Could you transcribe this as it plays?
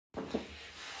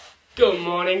Good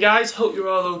morning guys, hope you're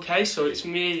all okay. So it's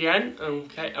me again,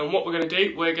 okay, and what we're going to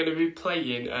do, we're going to be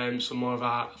playing some more of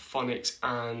our phonics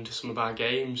and some of our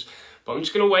games. But I'm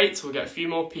just going to wait till we get a few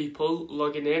more people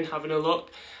logging in, having a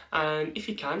look, and if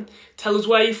you can, tell us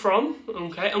where you're from,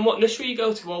 okay, and what nursery you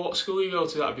go to or what school you go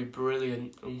to, that'd be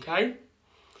brilliant, okay.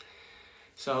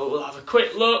 So we'll have a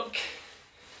quick look.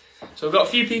 So we've got a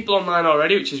few people online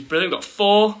already, which is brilliant. We've got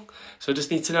 4, so I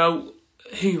just need to know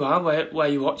who you are, where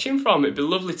you're watching from. It'd be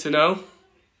lovely to know.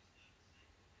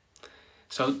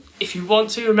 So if you want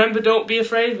to, remember, don't be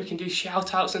afraid. We can do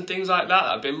shout outs and things like that.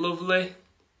 That'd be lovely.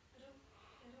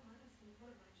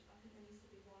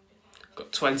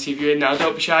 Got 20 of you in now.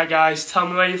 Don't be shy, guys. Tell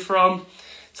me where you're from.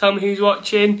 Tell me who's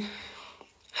watching.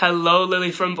 Hello,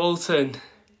 Lily from Bolton.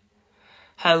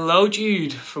 Hello,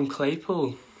 Jude from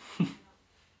Claypool.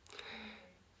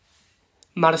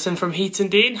 Madison from Heaton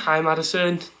Dean. Hi,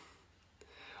 Madison.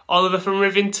 Oliver from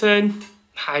Rivington.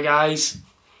 Hi, guys.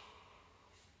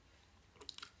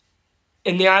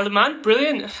 In the Isle of Man.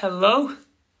 Brilliant. Hello.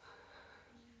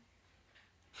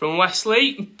 From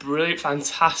Wesley. Brilliant.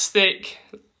 Fantastic.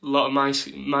 A lot of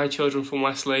my children from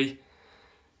Wesley.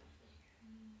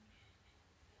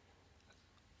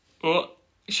 Oh,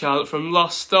 Charlotte from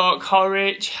Lostock.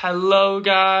 Horwich. Hello,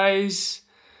 guys.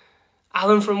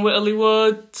 Alan from Whitley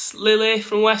Woods. Lily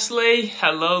from Wesley.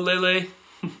 Hello, Lily.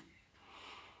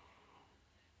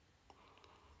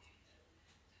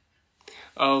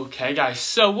 Okay, guys,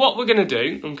 so what we're going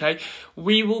to do, okay,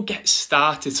 we will get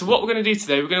started. So what we're going to do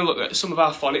today, we're going to look at some of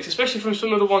our phonics, especially from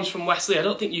some of the ones from Wesley. I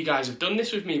don't think you guys have done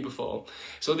this with me before.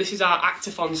 So this is our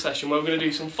Actiphons session where we're going to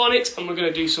do some phonics and we're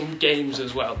going to do some games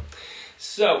as well.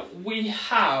 So we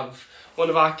have one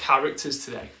of our characters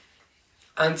today.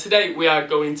 And today we are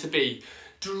going to be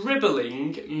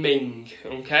Dribbling Ming,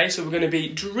 okay? So we're going to be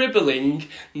Dribbling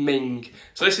Ming.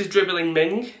 So this is Dribbling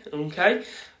Ming, okay?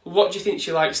 What do you think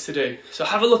she likes to do? So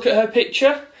have a look at her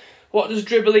picture. What does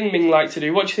Dribbling Ming like to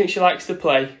do? What do you think she likes to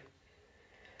play?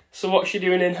 So what's she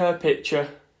doing in her picture?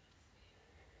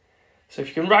 So if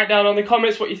you can write down on the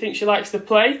comments what you think she likes to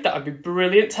play, that would be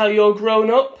brilliant. Tell you're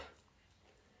grown up.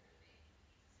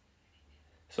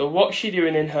 So what's she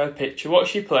doing in her picture? What's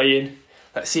she playing?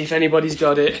 Let's see if anybody's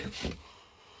got it.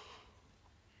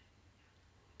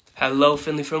 Hello,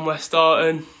 Finley from West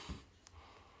Orton.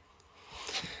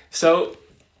 So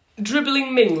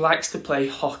Dribbling Ming likes to play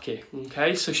hockey,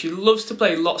 okay? So she loves to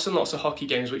play lots and lots of hockey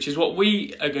games, which is what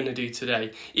we are going to do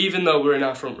today, even though we're in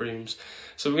our front rooms.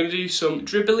 So we're going to do some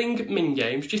Dribbling Ming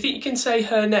games. Do you think you can say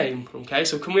her name, okay?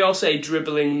 So can we all say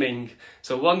Dribbling Ming?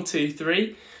 So 1, 2,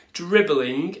 3,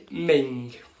 Dribbling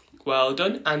Ming. Well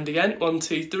done. And again, 1,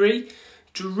 2, 3,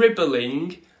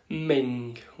 Dribbling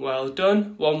Ming. Well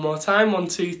done. One more time, 1,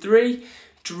 2, 3,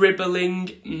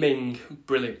 Dribbling Ming.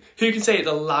 Brilliant. Who can say it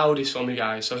the loudest for me,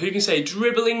 guys? So who can say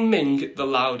Dribbling Ming the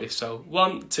loudest? So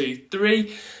 1, 2,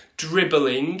 3,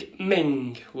 Dribbling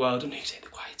Ming. Well done. Who can say it the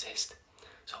quietest?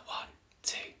 So 1,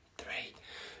 2, 3,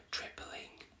 Dribbling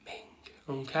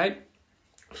Ming. Okay.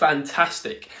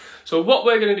 Fantastic. So what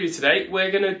we're going to do today,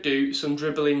 we're going to do some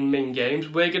Dribbling Ming games.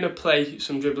 We're going to play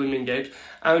some Dribbling Ming games.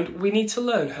 And we need to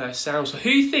learn her sound. So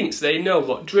who thinks they know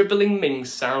what Dribbling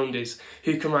Ming's sound is?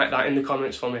 Who can write that in the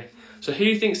comments for me? So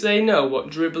who thinks they know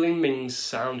what Dribbling Ming's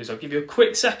sound is? I'll give you a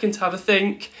quick second to have a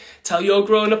think. Tell you're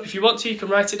grown up. If you want to, you can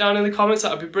write it down in the comments.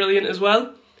 That would be brilliant as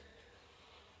well.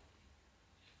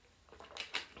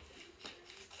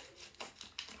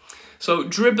 So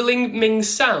Dribbling Ming's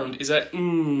sound is a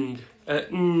ng.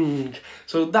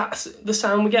 So that's the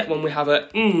sound we get when we have a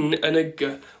n and a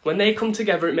g. When they come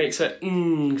together, it makes a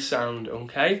ng sound,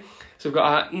 okay? So we've got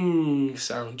our ng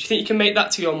sound. Do you think you can make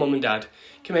that to your mum and dad?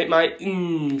 You can make my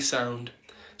ng sound.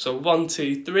 So 1,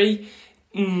 2, 3,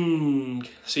 ng.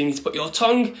 So you need to put your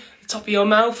tongue at the top of your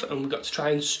mouth, and we've got to try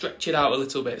and stretch it out a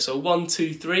little bit. So 1,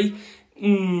 2, 3,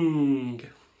 ng.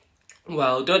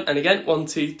 Well done. And again, 1,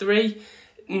 2, 3,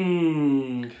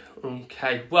 ng.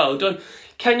 Okay, well done.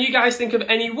 Can you guys think of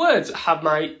any words that have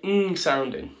my ng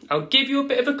sound in? I'll give you a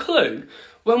bit of a clue.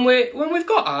 When we've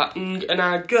got our ng and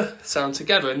our g sound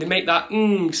together and they make that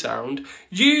ng sound,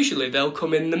 usually they'll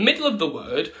come in the middle of the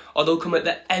word or they'll come at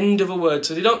the end of a word.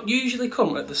 So they don't usually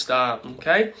come at the start,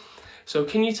 okay? So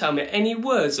can you tell me any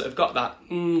words that have got that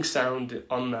ng sound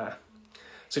on there?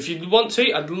 So if you want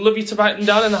to, I'd love you to write them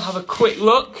down and I'll have a quick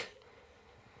look.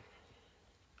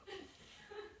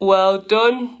 Well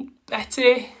done,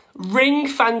 Betty. Ring,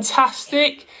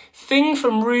 fantastic. Thing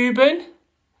from Ruben.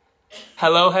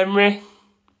 Hello, Henry.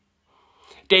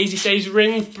 Daisy says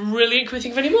ring, brilliant. Can we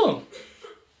think of any more?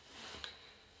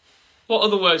 What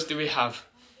other words do we have?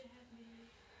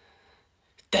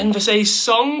 Denver says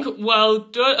song. Well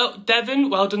done. Oh, Devon.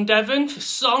 Well done, Devon, for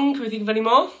song. Can we think of any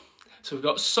more? So we've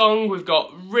got song. We've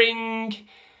got ring.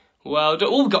 Well done.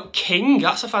 Oh, we've got king.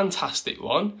 That's a fantastic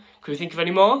one. Can we think of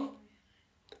any more?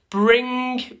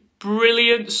 Bring.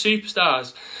 Brilliant.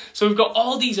 Superstars. So we've got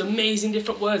all these amazing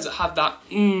different words that have that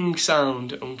ng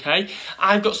sound, okay?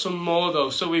 I've got some more though.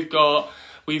 So we've got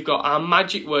our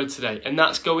magic word today, and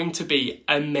that's going to be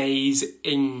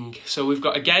amazing. So we've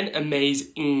got, again,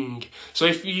 amazing. So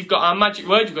if you've got our magic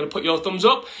word, you've got to put your thumbs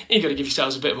up, and you've got to give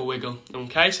yourselves a bit of a wiggle,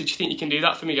 okay? So do you think you can do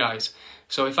that for me, guys?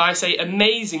 So if I say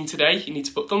amazing today, you need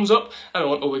to put thumbs up, and I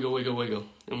want a wiggle, wiggle, wiggle,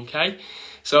 okay?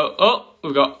 So, oh,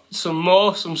 we've got some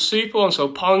more, some super ones. So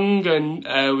pong, and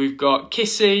we've got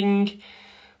kissing,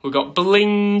 we've got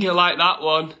bling, I like that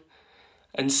one,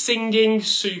 and singing,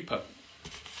 super.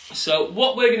 So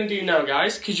what we're going to do now,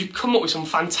 guys, because you've come up with some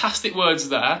fantastic words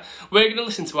there, we're going to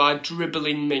listen to our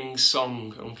Dribbling Ming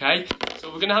song, okay? So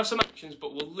we're going to have some actions,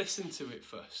 but we'll listen to it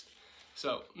first.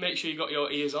 So make sure you got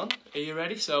your ears on. Are you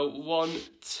ready? So 1,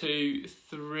 2,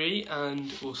 3,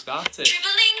 and we'll start it.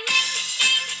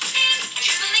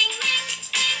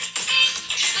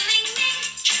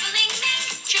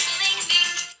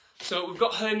 So we've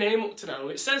got her name up to now.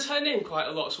 It says her name quite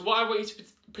a lot. So what I want you to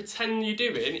pretend you're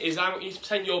doing is I want you to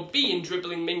pretend you're being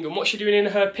Dribbling Ming. And what she's doing in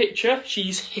her picture,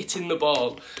 she's hitting the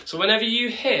ball. So whenever you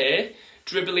hear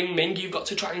Dribbling Ming, you've got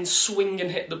to try and swing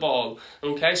and hit the ball.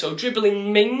 Okay, so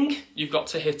Dribbling Ming, you've got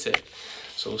to hit it.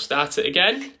 So we'll start it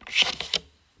again.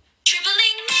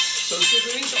 Dribbling Ming. So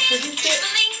Dribbling, got to hit it.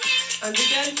 And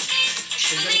again.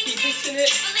 So you're going to keep hitting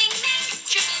it.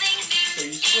 So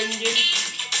you're swinging.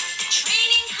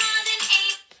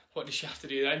 What did she have to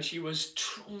do then? She was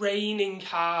training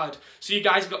hard. So you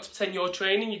guys have got to pretend you're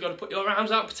training. You've got to put your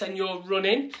arms out, pretend you're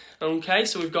running. Okay,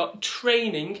 so we've got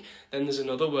training. Then there's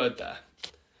another word there.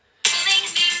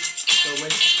 So we're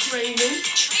training.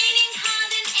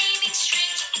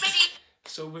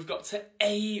 So we've got to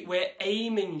we're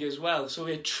aiming as well. So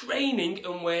we're training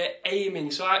and we're aiming.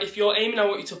 So if you're aiming, I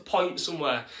want you to point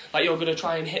somewhere. Like you're going to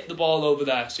try and hit the ball over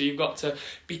there. So you've got to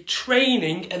be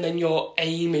training and then you're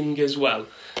aiming as well.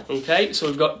 Okay, so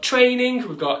we've got training,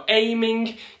 we've got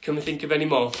aiming. Can we think of any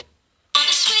more?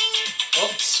 Oh,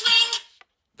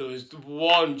 there was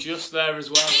one just there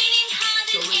as well.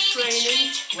 So we're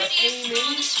training, we're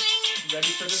aiming, ready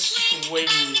for the swing.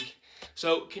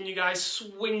 So can you guys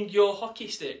swing your hockey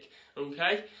stick?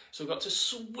 Okay, so we've got to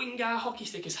swing our hockey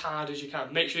stick as hard as you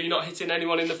can. Make sure you're not hitting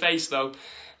anyone in the face though.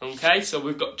 Okay, so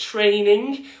we've got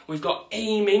training, we've got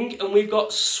aiming, and we've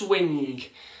got swing.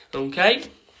 Okay?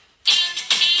 So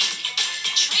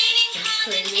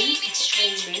training,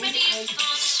 aiming, and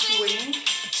swing.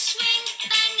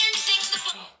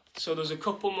 So there's a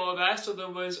couple more there. So there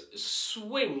was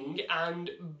swing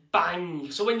and bang.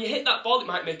 So when you hit that ball, it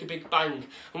might make a big bang.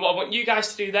 And what I want you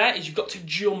guys to do there is you've got to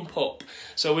jump up.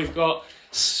 So we've got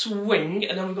swing,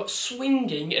 and then we've got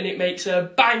swinging, and it makes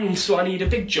a bang. So I need a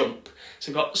big jump.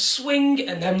 So we've got swing,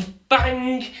 and then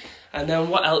bang. And then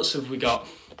what else have we got?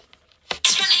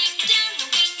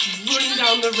 Running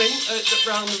down the ring,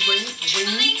 round the ring,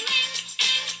 wing.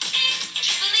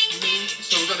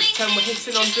 So we're going to pretend we're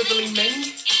hitting on Dribbling Ming.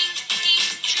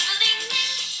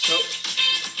 So,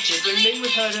 Dribbling Ming,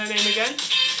 we've heard her name again.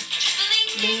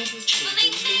 Ming,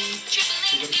 Dribbling Ming. So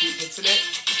we're going to keep hitting it.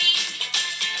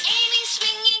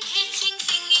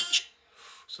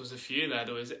 So there's a few there.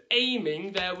 There was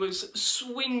aiming, there was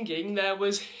swinging, there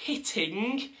was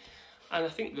hitting, and I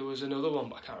think there was another one,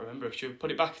 but I can't remember. Should we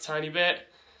put it back a tiny bit?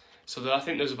 So I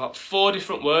think there's about 4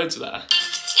 different words there.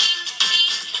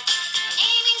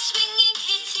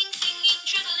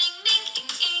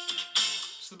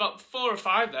 So about 4 or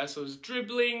 5 there. So there's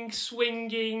dribbling,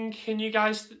 swinging. Can you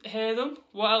guys hear them?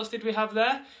 What else did we have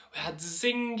there? We had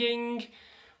zinging,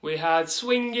 we had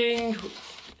swinging,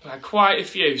 we had quite a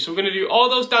few. So we're going to do all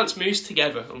those dance moves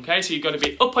together, okay? So you've got to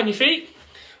be up on your feet.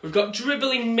 We've got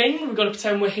Dribbling Ming, we've got to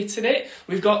pretend we're hitting it.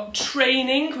 We've got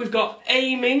training, we've got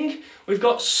aiming, we've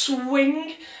got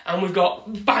swing, and we've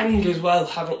got bang as well,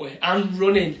 haven't we? And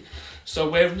running. So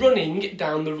we're running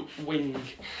down the wing.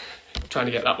 Trying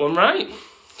to get that one right.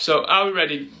 So are we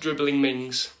ready, Dribbling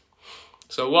Mings?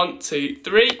 So 1, 2, 3. Dribbling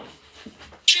Ming.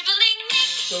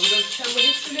 So we're going to pretend we're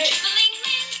hitting it.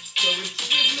 So we're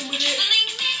dribbling with it.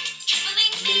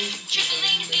 Ming,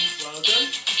 dribbling, Ming. Well done.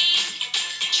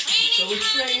 So we're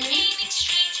training,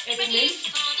 aiming, ready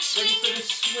for the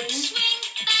swing, swing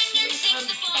and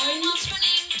bang,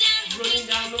 running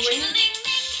down the wing.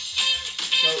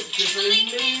 So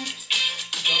Dribbling Ming,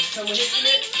 don't tell we're hitting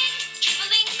it.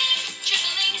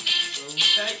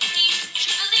 Okay.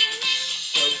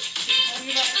 So, hang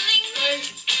it up straight.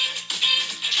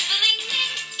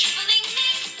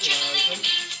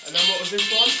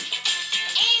 this one.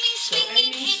 So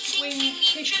aiming, swing,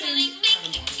 kicking,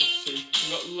 and so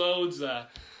we've got loads there.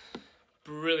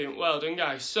 Brilliant, well done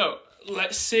guys. So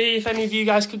let's see if any of you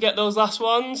guys could get those last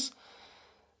ones.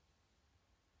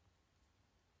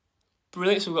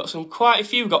 Brilliant, so we've got quite a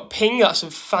few. We've got ping, that's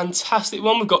a fantastic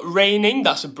one. We've got raining,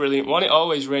 that's a brilliant one. It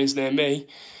always rains near me.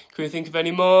 Can we think of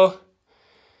any more?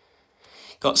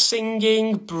 Got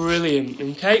singing, brilliant,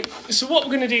 okay. So what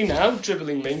we're going to do now,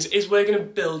 Dribbling Mings, is we're going to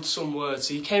build some words.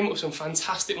 So you came up with some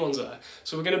fantastic ones there.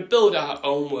 So we're going to build our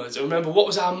own words. And remember, what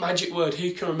was our magic word?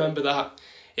 Who can remember that?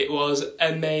 It was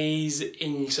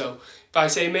amazing. So if I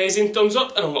say amazing, thumbs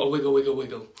up, and I'm going to wiggle, wiggle,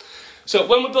 wiggle. So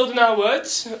when we're building our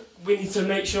words, we need to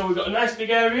make sure we've got a nice big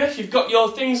area. If you've got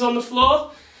your things on the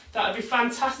floor, that'd be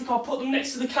fantastic. I'll put them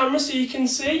next to the camera so you can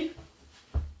see.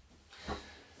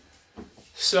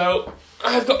 So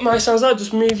I've got my sounds. I'll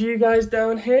just move you guys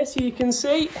down here so you can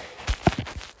see.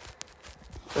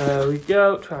 There we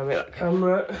go. Try and make that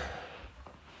camera.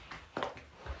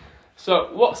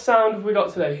 So what sound have we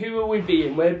got today? Who are we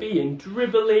being? We're being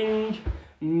Dribbling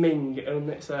Ming, and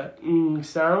it's a ng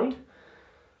sound.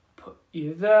 Put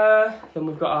you there. Then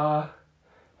we've got our,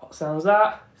 what sound's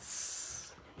that?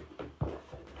 S.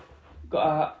 Got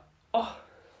our oh,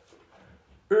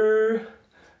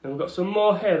 and we've got some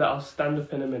more here that I'll stand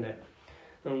up in a minute.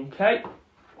 Okay.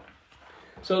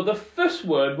 So the first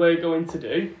word we're going to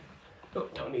do, oh,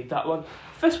 don't need that one.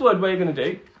 First word we're going to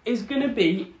do is going to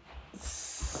be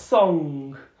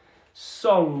song.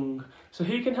 Song. So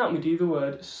who can help me do the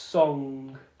word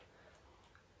song?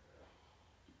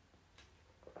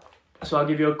 So I'll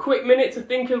give you a quick minute to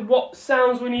think of what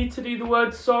sounds we need to do the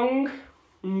word song.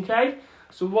 Okay.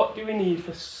 So what do we need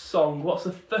for song? What's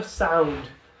the first sound?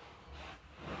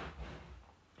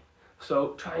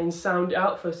 So try and sound it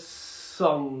out for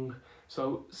song.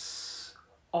 So s,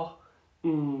 o,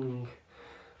 ng.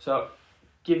 So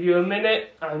give you a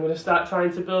minute. I'm going to start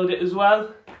trying to build it as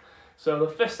well. So the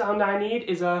first sound I need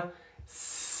is a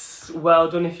s. Well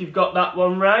done if you've got that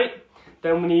one right.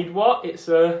 Then we need what? It's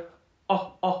a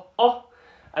o, o, o.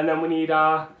 And then we need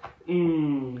our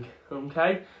ng.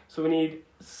 Okay. So we need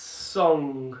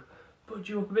song. Budge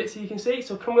you up a bit so you can see.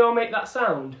 So can we all make that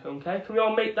sound? Okay. Can we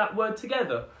all make that word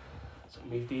together? So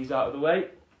move these out of the way.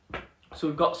 So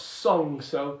we've got song,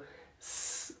 so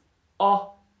s,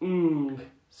 o, ng,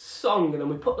 song, and then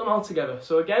we put them all together.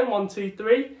 So again, 1, 2,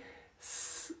 3,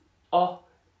 s, o,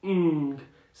 ng,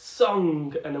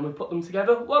 song, and then we put them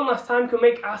together. One last time, can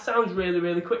we make our sounds really,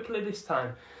 really quickly this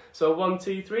time. So 1,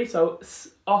 2, 3, so s,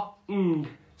 o, ng,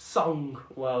 song.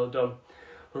 Well done.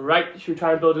 Right, should we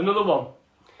try and build another one?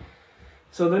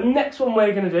 So the next one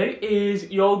we're going to do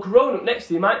is your grown-up next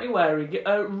to you might be wearing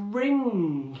a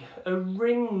ring. A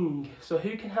ring. So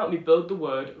who can help me build the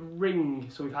word ring?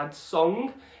 So we've had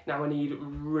song, now I need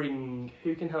ring.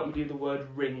 Who can help me do the word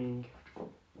ring?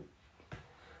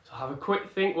 So have a quick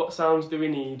think, what sounds do we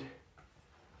need?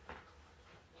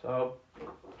 So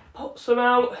pop some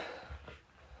out.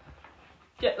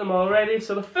 Get them all ready.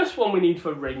 So the first one we need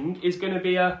for ring is going to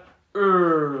be a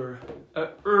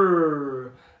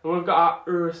and we've got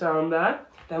our sound there.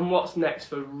 Then what's next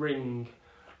for ring?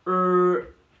 I.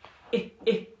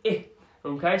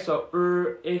 Okay, so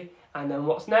I. And then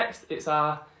what's next? It's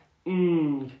our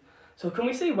ng. So can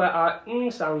we see where our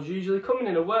ng sounds usually come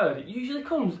in a word? It usually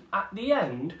comes at the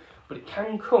end, but it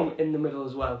can come in the middle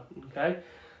as well. Okay,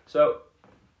 so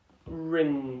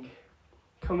ring.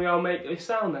 Can we all make this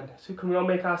sound then? So can we all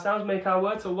make our sounds, make our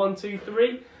words? So 1, 2,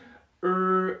 3.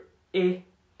 I,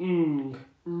 ng.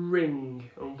 Ring.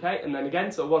 Okay, and then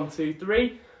again, so 1, 2,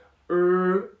 3.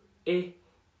 I,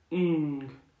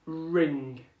 ng.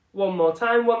 Ring. One more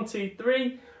time, 1, 2,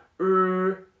 3.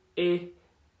 I,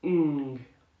 ng.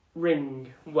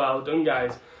 Ring. Well done,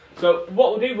 guys. So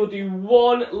what we'll do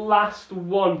one last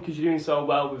one because you're doing so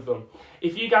well with them.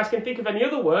 If you guys can think of any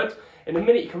other words, in a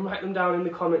minute you can write them down in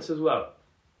the comments as well.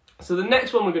 So the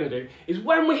next one we're going to do is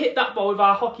when we hit that ball with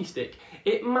our hockey stick,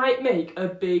 it might make a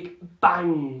big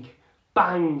bang.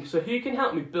 Bang. So who can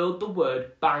help me build the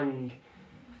word bang?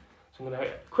 So I'm going to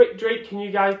have a quick drink. Can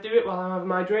you guys do it while I'm having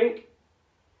my drink?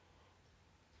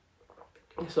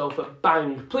 So for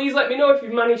bang, please let me know if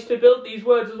you've managed to build these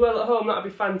words as well at home. That'd be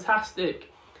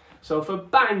fantastic. So for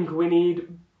bang, we need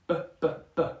b.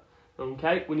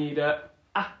 Okay, we need a.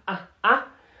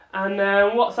 And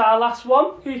what's our last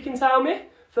one? Who can tell me?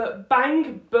 For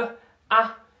bang,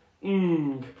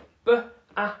 ng.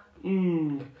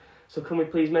 Ng. So can we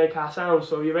please make our sounds?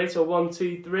 So are you ready? So 1,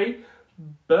 2, 3.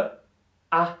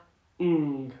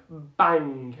 Ng.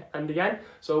 Bang. And again.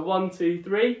 So 1, 2,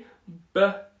 3.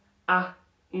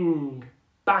 Ng.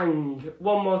 Bang.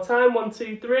 One more time. 1,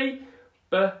 2, 3.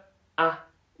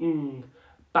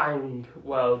 Bang.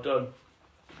 Well done.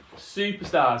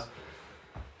 Superstars.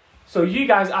 So you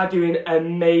guys are doing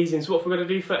amazing. So what we're going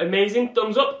to do for amazing,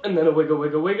 thumbs up and then a wiggle,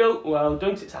 wiggle, wiggle. Well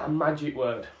done, 'cause it's our magic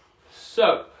word.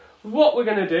 So what we're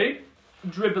going to do,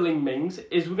 Dribbling Mings,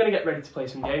 is we're going to get ready to play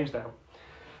some games now.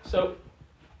 So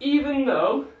even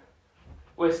though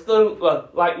we're still, well,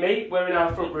 like me, we're in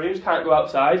our front rooms, can't go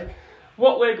outside,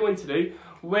 what we're going to do,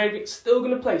 we're still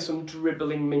going to play some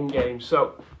Dribbling Ming games.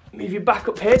 So move you back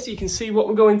up here so you can see what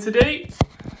we're going to do.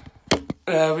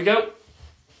 There we go.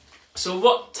 So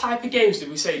what type of games did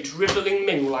we say Dribbling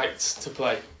Ming liked to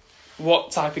play?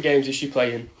 What type of games is she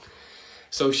playing?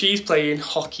 So she's playing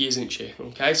hockey, isn't she?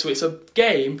 Okay, so it's a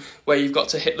game where you've got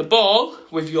to hit the ball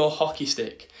with your hockey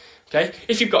stick. Okay,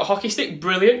 if you've got a hockey stick,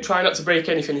 brilliant, try not to break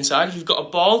anything inside. If you've got a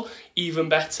ball, even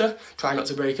better, try not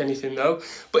to break anything though.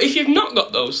 But if you've not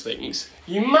got those things,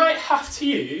 you might have to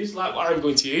use, like what I'm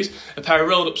going to use, a pair of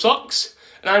rolled up socks,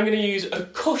 and I'm going to use a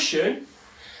cushion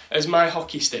as my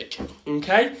hockey stick,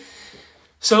 okay?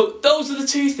 So those are the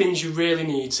two things you really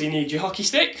need. So you need your hockey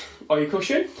stick or your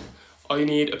cushion, or you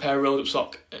need a pair of rolled up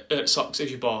socks as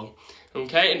your ball.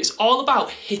 Okay, and it's all about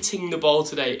hitting the ball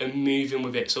today and moving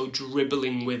with it, so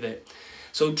dribbling with it.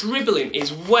 So dribbling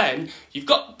is when you've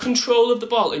got control of the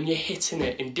ball and you're hitting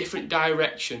it in different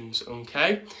directions,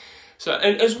 okay? So,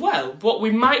 and as well, what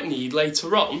we might need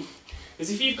later on is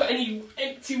if you've got any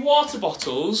empty water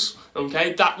bottles,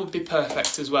 okay, that would be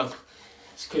perfect as well.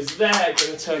 Because they're going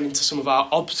to turn into some of our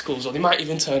obstacles, or they might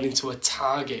even turn into a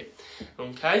target,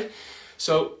 okay?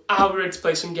 So, are we ready to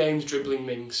play some games, Dribbling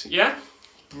Mings? Yeah?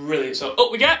 Brilliant. So,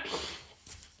 up we get.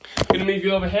 I'm going to move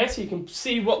you over here so you can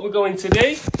see what we're going to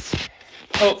do.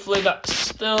 Hopefully that's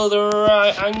still the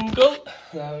right angle.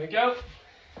 There we go.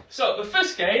 So, the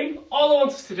first game, all I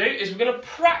want us to do is we're going to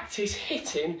practice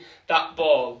hitting that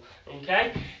ball,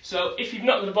 okay? So, if you've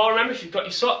not got the ball, remember, if you've got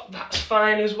your sock, that's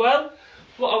fine as well.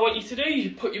 What I want you to do,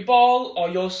 you put your ball or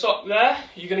your sock there.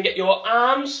 You're going to get your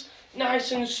arms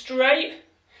nice and straight.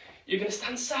 You're going to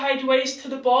stand sideways to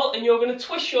the ball and you're going to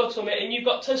twist your tummy and you've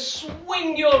got to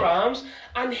swing your arms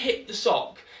and hit the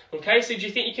sock. Okay, so do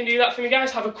you think you can do that for me,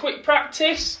 guys? Have a quick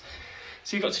practice.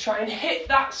 So you've got to try and hit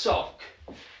that sock.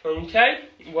 Okay,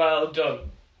 well done.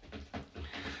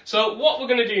 So what we're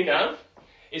going to do now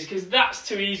is, because that's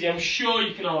too easy, I'm sure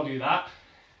you can all do that,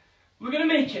 we're going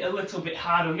to make it a little bit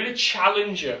harder. I'm going to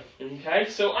challenge you, okay?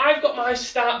 So I've got my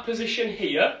start position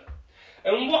here,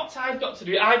 and what I've got to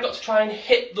do, I've got to try and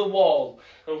hit the wall,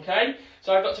 okay?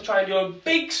 So I've got to try and do a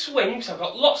big swing, so I've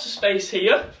got lots of space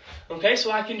here, okay?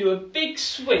 So I can do a big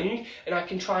swing, and I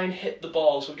can try and hit the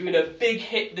ball. So I'm doing a big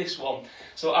hit this one.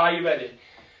 So are you ready?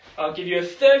 I'll give you a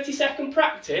 30-second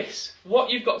practice. What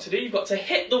you've got to do, you've got to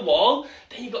hit the wall,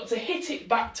 then you've got to hit it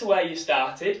back to where you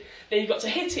started, then you've got to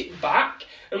hit it back,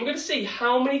 and we're going to see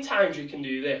how many times you can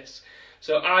do this.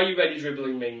 So are you ready,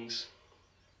 Dribbling Mings?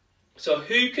 So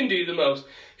who can do the most?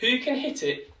 Who can hit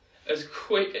it as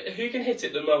quick, who can hit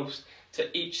it the most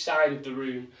to each side of the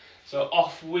room? So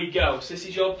off we go. So this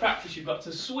is your practice, you've got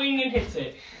to swing and hit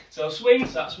it. So swing,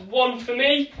 so that's 1 for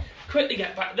me. Quickly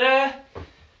get back there.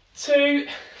 2.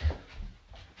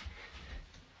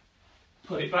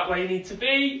 Put it back where you need to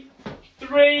be.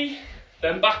 3,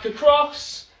 then back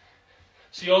across.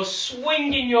 So you're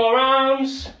swinging your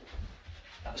arms.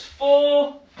 That's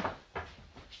 4,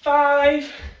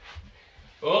 5.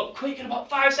 Oh, quick, got about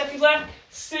 5 seconds left.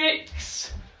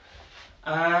 6,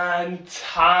 and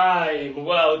time.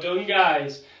 Well done,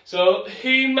 guys. So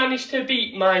who managed to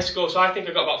beat my score? So I think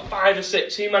I got about 5 or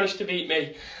 6. Who managed to beat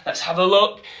me? Let's have a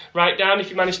look. Write down if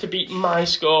you managed to beat my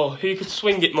score. Who could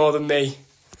swing it more than me?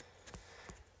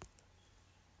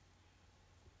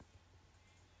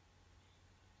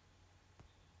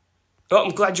 Oh,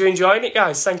 I'm glad you're enjoying it,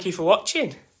 guys. Thank you for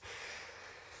watching.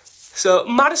 So,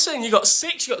 Madison, you got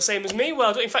 6. You got the same as me.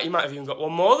 Well done. In fact, you might have even got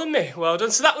 1 more than me. Well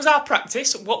done. So that was our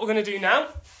practice. What we're going to do now,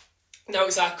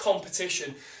 it's our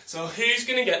competition. So who's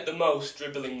going to get the most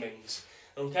Dribbling Mings?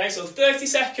 Okay, so 30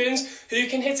 seconds. Who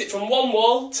can hit it from one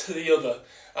wall to the other?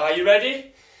 Are you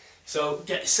ready? So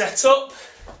get set up.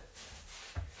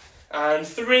 And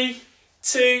 3,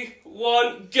 2,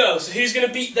 1, go. So who's going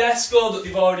to beat their score that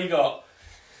they've already got?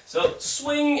 So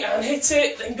swing and hit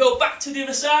it, then go back to the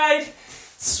other side.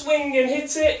 Swing and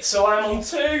hit it. So I'm on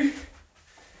 2.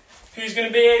 Who's going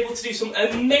to be able to do some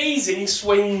amazing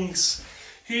swings?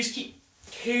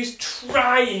 Who's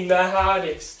trying their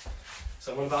hardest?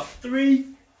 So I'm on about 3,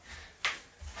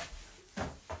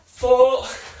 4.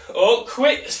 Oh,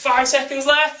 quick, there's 5 seconds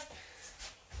left.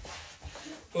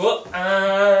 Oh,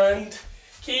 and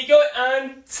keep going,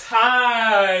 and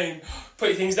time. Put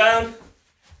your things down.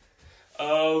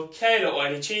 Okay, don't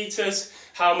want any cheaters.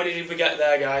 How many did we get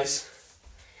there, guys?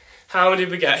 How many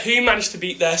did we get? Who managed to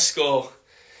beat their score?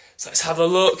 So let's have a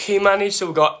look. Who managed? So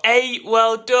we've got 8,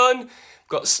 well done. We've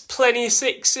got plenty of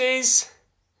 6s.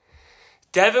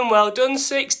 Devon, well done,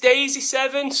 6. Daisy,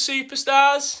 7.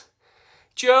 Superstars.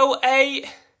 Joe, 8.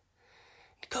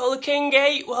 Nicola King,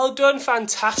 8. Well done,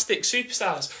 fantastic.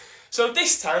 Superstars. So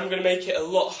this time I'm going to make it a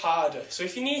lot harder. So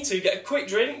if you need to, get a quick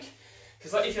drink.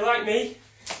 Because if you're like me, you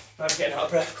might be getting out of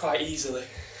breath quite easily.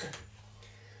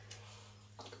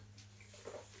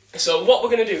 So what we're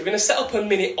going to do, we're going to set up a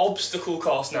mini obstacle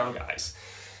course now, guys.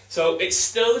 So it's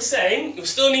still the same. We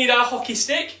still need our hockey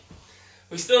stick.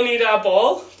 We still need our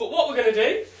ball. But what we're going to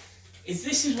do is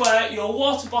this is where your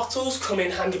water bottles come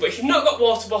in handy. But if you've not got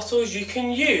water bottles, you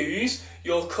can use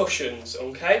your cushions,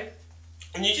 okay?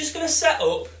 And you're just going to set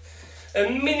up a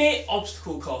mini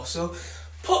obstacle course. So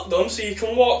put them so you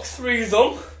can walk through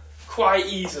them quite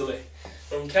easily,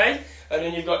 okay? And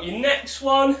then you've got your next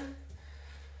one.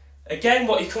 Again,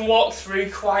 what you can walk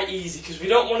through quite easy because we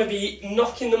don't want to be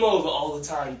knocking them over all the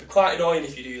time. It'd be quite annoying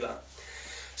if you do that.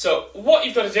 So what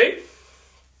you've got to do,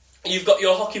 you've got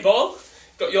your hockey ball,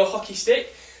 got your hockey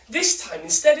stick. This time,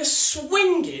 instead of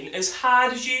swinging as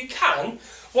hard as you can,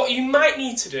 what you might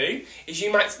need to do is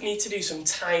you might need to do some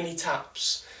tiny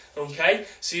taps. Okay,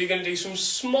 so you're going to do some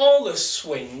smaller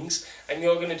swings and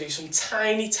you're going to do some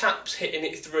tiny taps hitting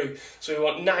it through. So we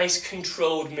want nice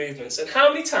controlled movements. And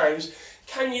how many times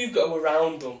can you go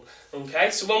around them?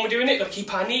 Okay, so when we're doing it, we'll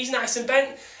keep our knees nice and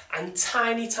bent and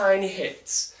tiny, tiny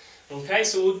hits. Okay,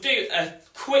 so we'll do a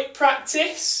quick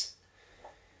practice.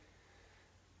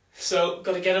 So,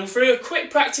 got to get them through. A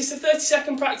quick practice, a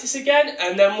 30-second practice again,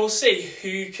 and then we'll see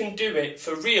who can do it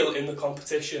for real in the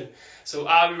competition. So,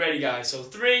 are we ready, guys? So,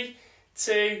 3,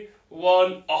 2,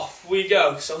 1, off we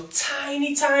go. So,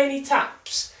 tiny, tiny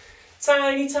taps.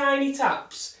 Tiny, tiny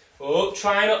taps. Oh,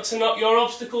 try not to knock your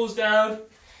obstacles down.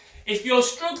 If you're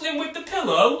struggling with the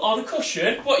pillow or the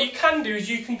cushion, what you can do is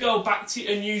you can go back to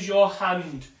it and use your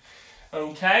hand.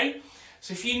 Okay?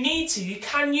 So if you need to, you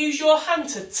can use your hand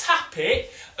to tap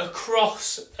it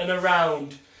across and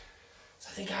around. So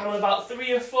I think I'm on about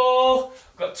 3 or 4.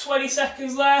 I've got 20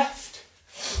 seconds left.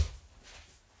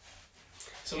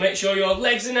 So make sure your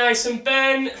legs are nice and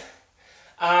bent.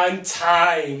 And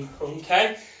time.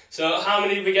 Okay? So how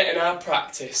many did we get in our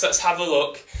practice? Let's have a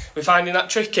look. We're finding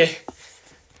that tricky.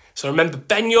 So remember,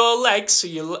 bend your legs so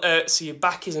your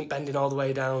back isn't bending all the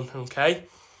way down. Okay?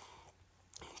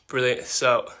 Brilliant.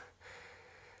 So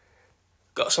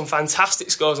got some fantastic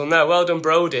scores on there. Well done,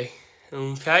 Brody.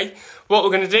 Okay. What we're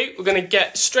going to do, we're going to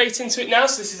get straight into it now.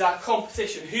 So this is our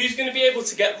competition. Who's going to be able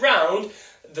to get round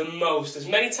the most, as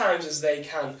many times as they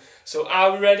can. So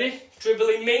are we ready?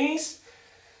 Dribbling Mings.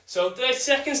 So 30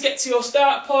 seconds, get to your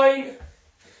start point.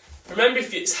 Remember,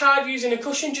 if it's hard using a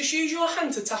cushion, just use your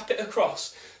hand to tap it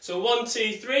across. So 1,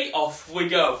 2, 3, off we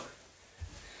go.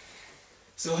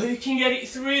 So who can get it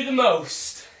through the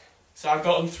most? So I've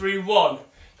got them through 1.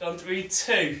 Gone through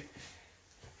 2.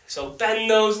 So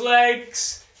bend those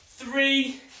legs.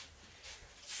 3,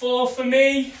 4 for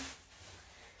me.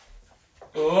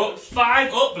 Oh,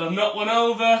 5 up, but I've knocked one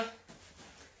over.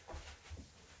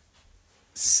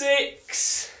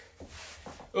 6.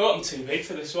 Oh, I'm too big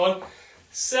for this one.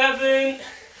 7.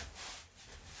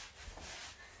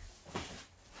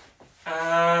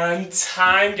 And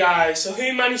time, guys. So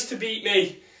who managed to beat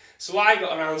me? So I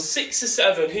got around 6 or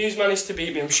 7. Who's managed to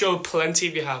beat me? I'm sure plenty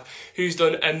of you have. Who's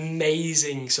done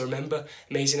amazing? So remember,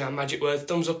 amazing, our magic word.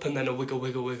 Thumbs up and then a wiggle,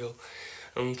 wiggle, wiggle.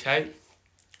 Okay.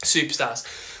 Superstars.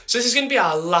 So this is going to be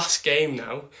our last game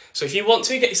now. So if you want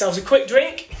to, get yourselves a quick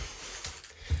drink.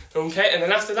 Okay, and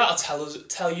then after that, I'll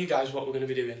tell you guys what we're going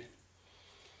to be doing.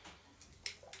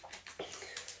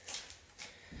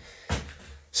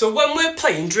 So when we're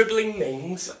playing Dribbling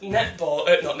Ming's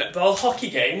hockey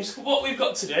games, what we've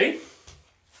got to do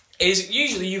is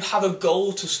usually you have a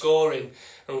goal to score in,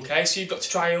 okay? So you've got to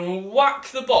try and whack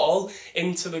the ball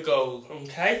into the goal,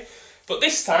 okay? But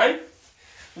this time,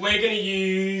 we're going to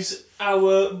use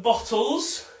our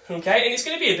bottles, okay? And it's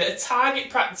going to be a bit of target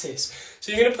practice.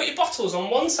 So you're going to put your bottles on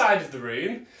one side of the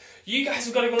room. You guys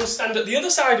have got to go and stand at the other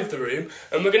side of the room,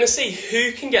 and we're going to see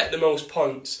who can get the most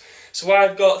points. So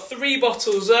I've got 3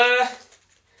 bottles there.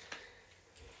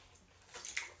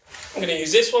 I'm going to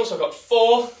use this one, so I've got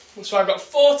 4. So I've got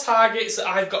 4 targets that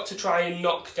I've got to try and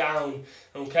knock down,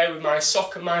 okay, with my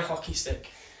sock and my hockey stick.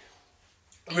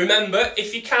 Remember,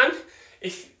 if you can,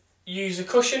 use a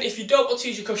cushion. If you don't want to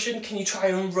use your cushion, can you try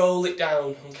and roll it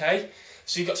down, okay?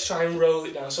 So you've got to try and roll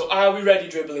it down. So are we ready,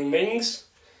 Dribbling Mings?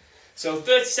 So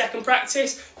 30-second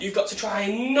practice. You've got to try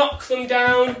and knock them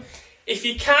down, If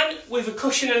you can, with a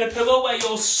cushion and a pillow where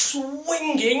you're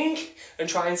swinging and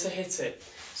trying to hit it.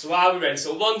 So are we ready?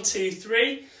 So 1, 2,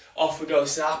 3, off we go.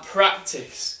 This is our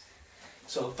practice.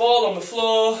 So ball on the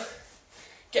floor,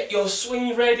 get your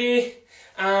swing ready,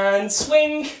 and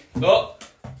swing. Oh,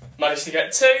 managed to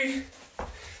get 2.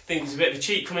 Think there's a bit of a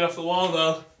cheat coming off the wall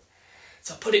though.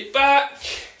 So put it back,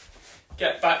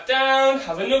 get back down,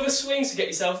 have another swing, so get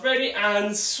yourself ready,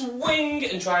 and swing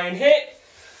and try and hit.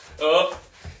 Oh.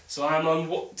 So I'm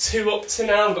on 2 up to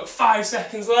now, I've got 5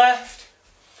 seconds left.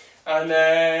 And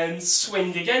then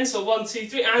swing again, so 1, 2,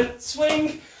 3, and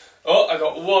swing. Oh, I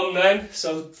got 1 then,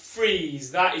 so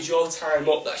freeze. That is your time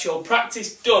up, that's your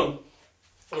practice done.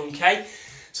 Okay,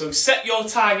 so set your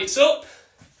targets up.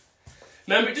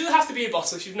 Remember, it doesn't have to be a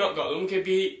bottle if you've not got them. You could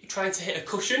be trying to hit a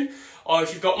cushion, or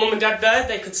if you've got mum and dad there,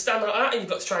 they could stand like that and you've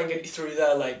got to try and get it through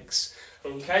their legs.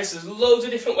 Okay, so there's loads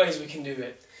of different ways we can do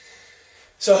it.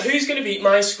 So who's going to beat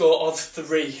my score of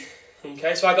 3?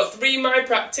 Okay, so I got 3 in my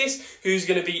practice. Who's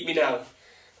going to beat me now?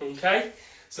 Okay,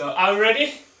 so are we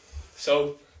ready?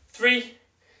 So 3,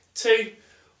 2,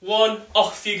 1,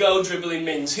 off you go, Dribbling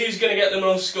Mings. Who's going to get the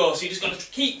most score? So you just got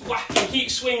to keep whacking,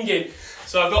 keep swinging.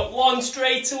 So I've got 1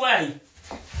 straight away.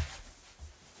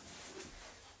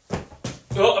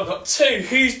 Oh, I've got 2.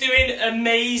 Who's doing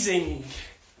amazing?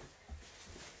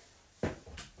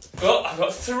 Oh, I've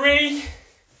got 3.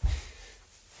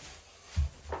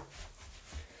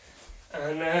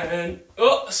 And then,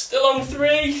 oh, still on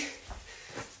 3.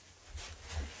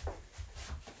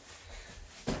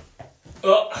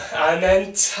 Oh, and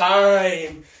then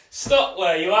time. Stop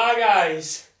where you are,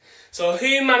 guys. So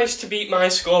who managed to beat my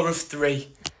score of 3?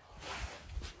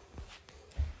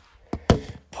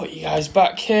 Put you guys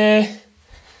back here.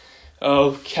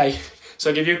 Okay, so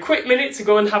I'll give you a quick minute to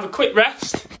go and have a quick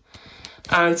rest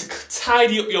and to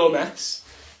tidy up your mess.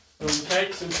 Okay,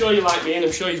 because I'm sure you like me and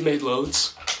I'm sure you've made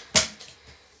loads.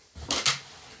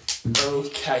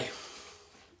 Okay,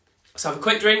 let's have a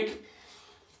quick drink,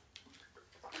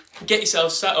 get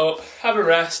yourself set up, have a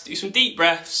rest, do some deep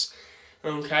breaths,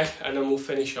 okay, and then we'll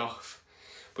finish off.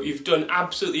 But you've done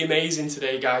absolutely amazing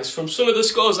today, guys. From some of the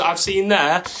scores that I've seen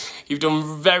there, you've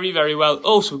done very, very well.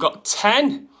 Oh, so we've got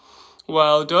 10.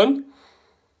 Well done.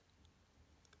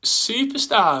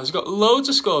 Superstars, got loads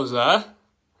of scores there.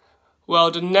 Well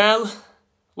done, Nell.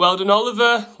 Well done,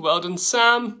 Oliver. Well done,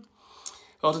 Sam.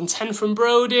 Well done, 10 from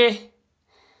Brody.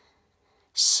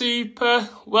 Super.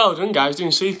 Well done, guys,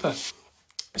 doing super.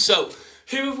 So,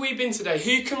 who have we been today?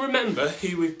 Who can remember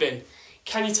who we've been?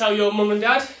 Can you tell your mum and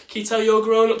dad? Can you tell your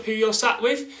grown-up who you're sat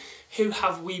with? Who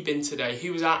have we been today?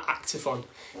 Who was our Actiphon?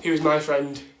 Who was my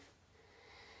friend?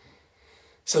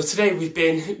 So today we've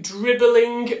been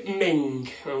Dribbling Ming,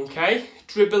 okay?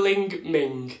 Dribbling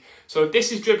Ming. So if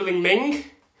this is Dribbling Ming,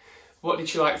 what did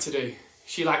she like to do?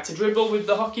 She liked to dribble with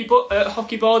the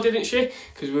hockey ball, didn't she?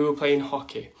 Because we were playing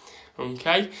hockey.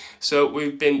 Okay, so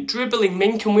we've been Dribbling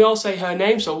Ming. Can we all say her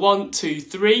name? So 1, 2,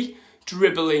 3,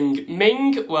 Dribbling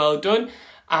Ming. Well done.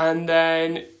 And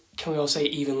then can we all say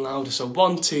it even louder? So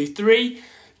 1, 2, 3,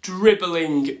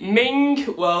 Dribbling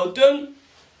Ming. Well done.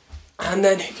 And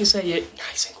then who can say it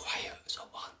nice and quiet? So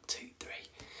 1, 2, 3,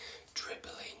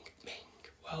 Dribbling Ming.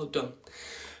 Well done.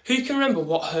 Who can remember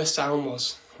what her sound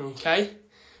was? Okay.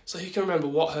 So who can remember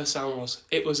what her sound was?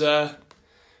 It was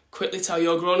quickly tell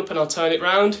your grown up and I'll turn it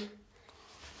round.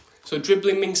 So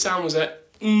Dribbling Ming sound was a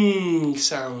ng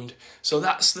sound. So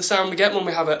that's the sound we get when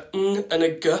we have a ng and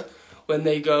a g. When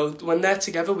they're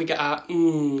together, we get our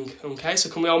ng. Okay, so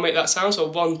can we all make that sound? So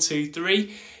 1, 2,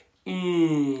 3,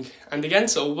 ng. And again,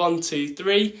 so 1, 2,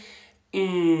 3,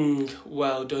 ng.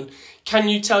 Well done. Can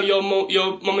you tell your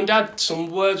mum and dad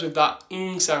some words with that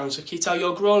ng sound? So can you tell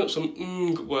your grown up some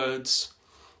ng words?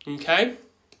 Okay.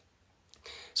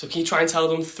 So can you try and tell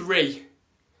them 3?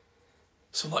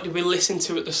 So what did we listen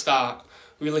to at the start?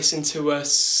 We listened to a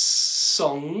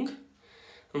song.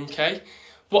 Okay.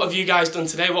 What have you guys done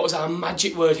today? What was our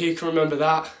magic word? Who can remember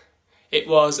that? It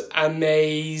was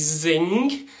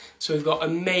amazing. So we've got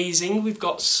amazing, we've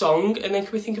got song, and then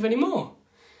can we think of any more?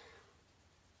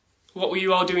 What were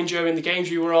you all doing during the games?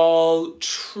 You were all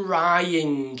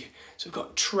trying. So we've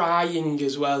got trying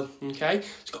as well, okay? So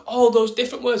it's got all those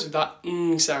different words with that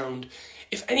ng sound.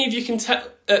 If any of you can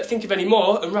think of any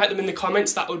more and write them in the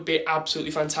comments, that would be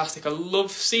absolutely fantastic. I love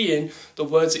seeing the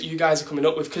words that you guys are coming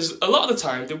up with, because a lot of the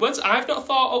time, the words I've not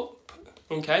thought up,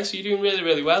 okay? So you're doing really,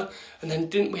 really well. And then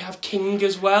didn't we have King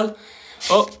as well?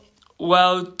 Oh,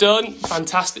 well done.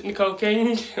 Fantastic, Nicole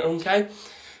King, okay?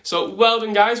 So well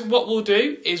done, guys. What we'll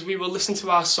do is we will listen to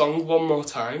our song one more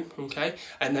time, okay?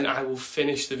 And then I will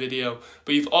finish the video.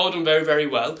 But you've all done very, very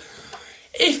well.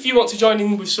 If you want to join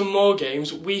in with some more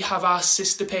games, we have our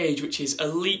sister page, which is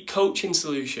Elite Coaching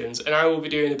Solutions, and I will be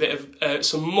doing a bit of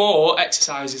some more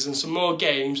exercises and some more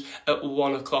games at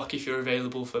 1 o'clock if you're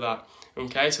available for that.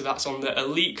 Okay, so that's on the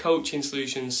Elite Coaching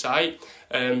Solutions site,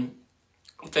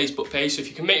 Facebook page. So if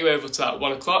you can make your way over to that at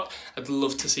 1 o'clock, I'd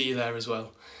love to see you there as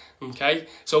well. Okay,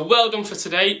 so well done for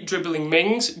today, Dribbling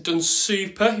Mings. Done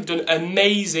super, you've done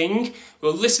amazing.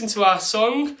 We'll listen to our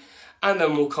song and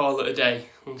then we'll call it a day.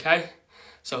 Okay.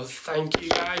 So thank you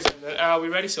guys, and then are we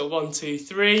ready? So 1, 2,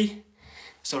 3.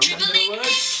 So remember the words.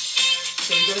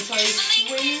 So we're going to try and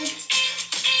swing.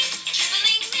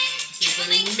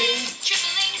 Dribbling Ming.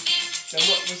 Then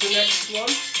what was the next one?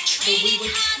 So we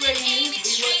were training, we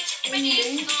were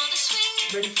aiming,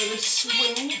 ready for the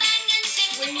swing.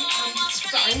 Swing and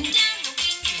bang.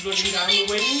 Running down the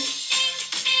wind.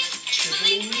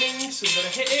 Dribbling Ming, so we're going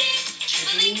to hit it.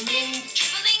 Dribbling Ming.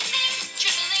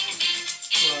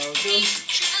 Well done.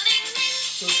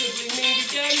 So Dribbling Ming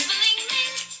again.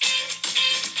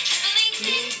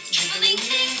 Dribbling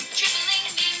Ming.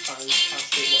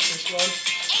 Fantastic. What's this one?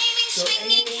 So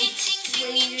aiming,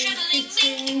 swinging,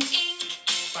 hitting.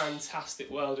 Fantastic.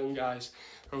 Well done, guys.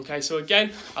 Okay, so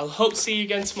again, I'll hope to see you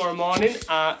again tomorrow morning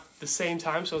at the same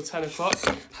time, so 10 o'clock.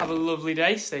 Have a lovely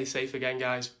day. Stay safe again,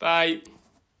 guys. Bye.